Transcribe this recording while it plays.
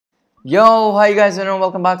Yo, how you guys doing?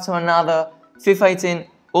 Welcome back to another FIFA 18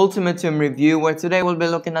 Ultimate Team review, where today we'll be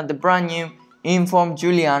looking at the brand new informed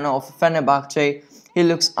Giuliano of Fenerbahce. He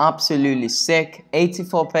looks absolutely sick.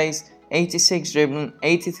 84 pace, 86 dribbling,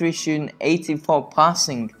 83 shooting, 84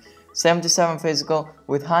 passing, 77 physical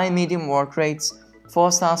with high medium work rates,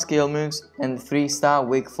 4-star skill moves and 3-star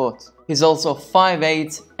weak foot. He's also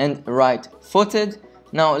 5'8 and right footed.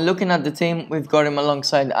 Now looking at the team, we've got him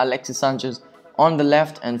alongside Alexis Sanchez on the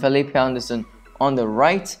left and Felipe Anderson on the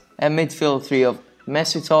right. At midfield, three of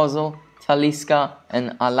Mesut, Ozil, Talisca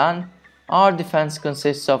and Alan. Our defense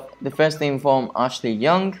consists of the first informed Ashley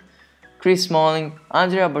Young, Chris Smalling,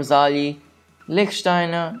 Andrea Barzagli,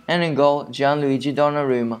 Lichtsteiner, and in goal Gianluigi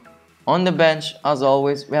Donnarumma. On the bench, as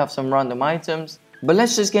always, we have some random items, but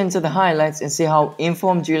let's just get into the highlights and see how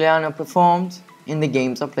informed Giuliano performed in the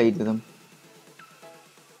games I played with him.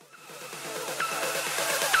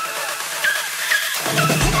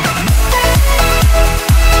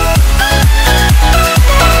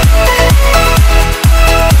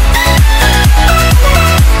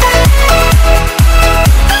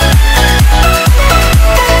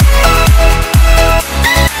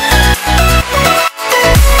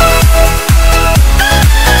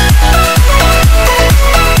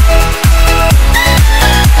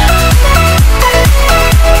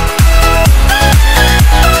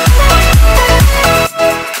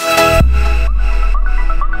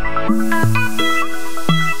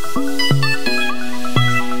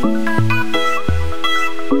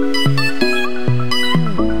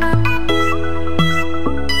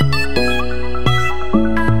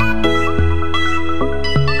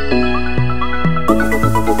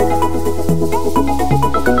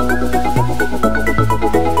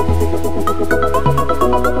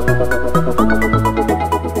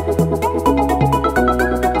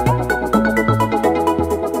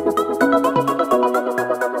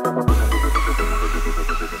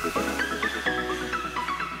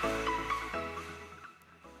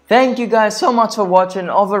 Thank you guys so much for watching.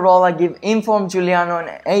 Overall, I give informed Giuliano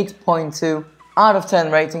an 8.2 out of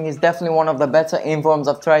 10 rating. He's definitely one of the better informs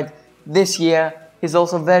I've tried this year. He's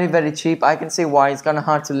also very cheap. I can see why it's kind of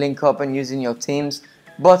hard to link up and use in your teams,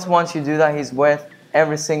 but once you do that, he's worth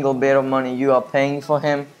every single bit of money you are paying for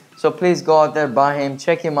him. So please go out there, buy him,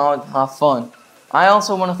 check him out, have fun. I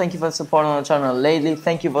also want to thank you for the support on the channel lately.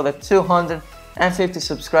 Thank you for the 250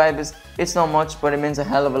 subscribers. It's not much, but it means a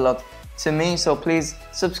hell of a lot to me, so please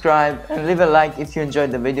subscribe and leave a like if you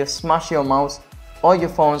enjoyed the video. Smash your mouse or your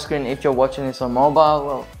phone screen if you're watching this on mobile.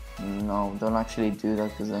 Well, no, don't actually do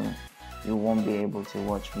that, because then you won't be able to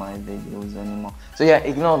watch my videos anymore. So yeah,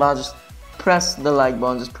 ignore that. Just press the like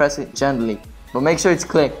button, just press it gently, but make sure it's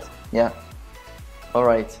clicked. Yeah,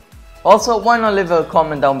 alright. Also, why not leave a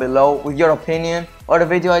comment down below with your opinion or the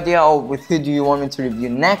video idea, or with who do you want me to review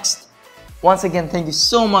next. Once again, thank you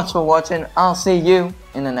so much for watching. I'll see you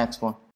in the next one.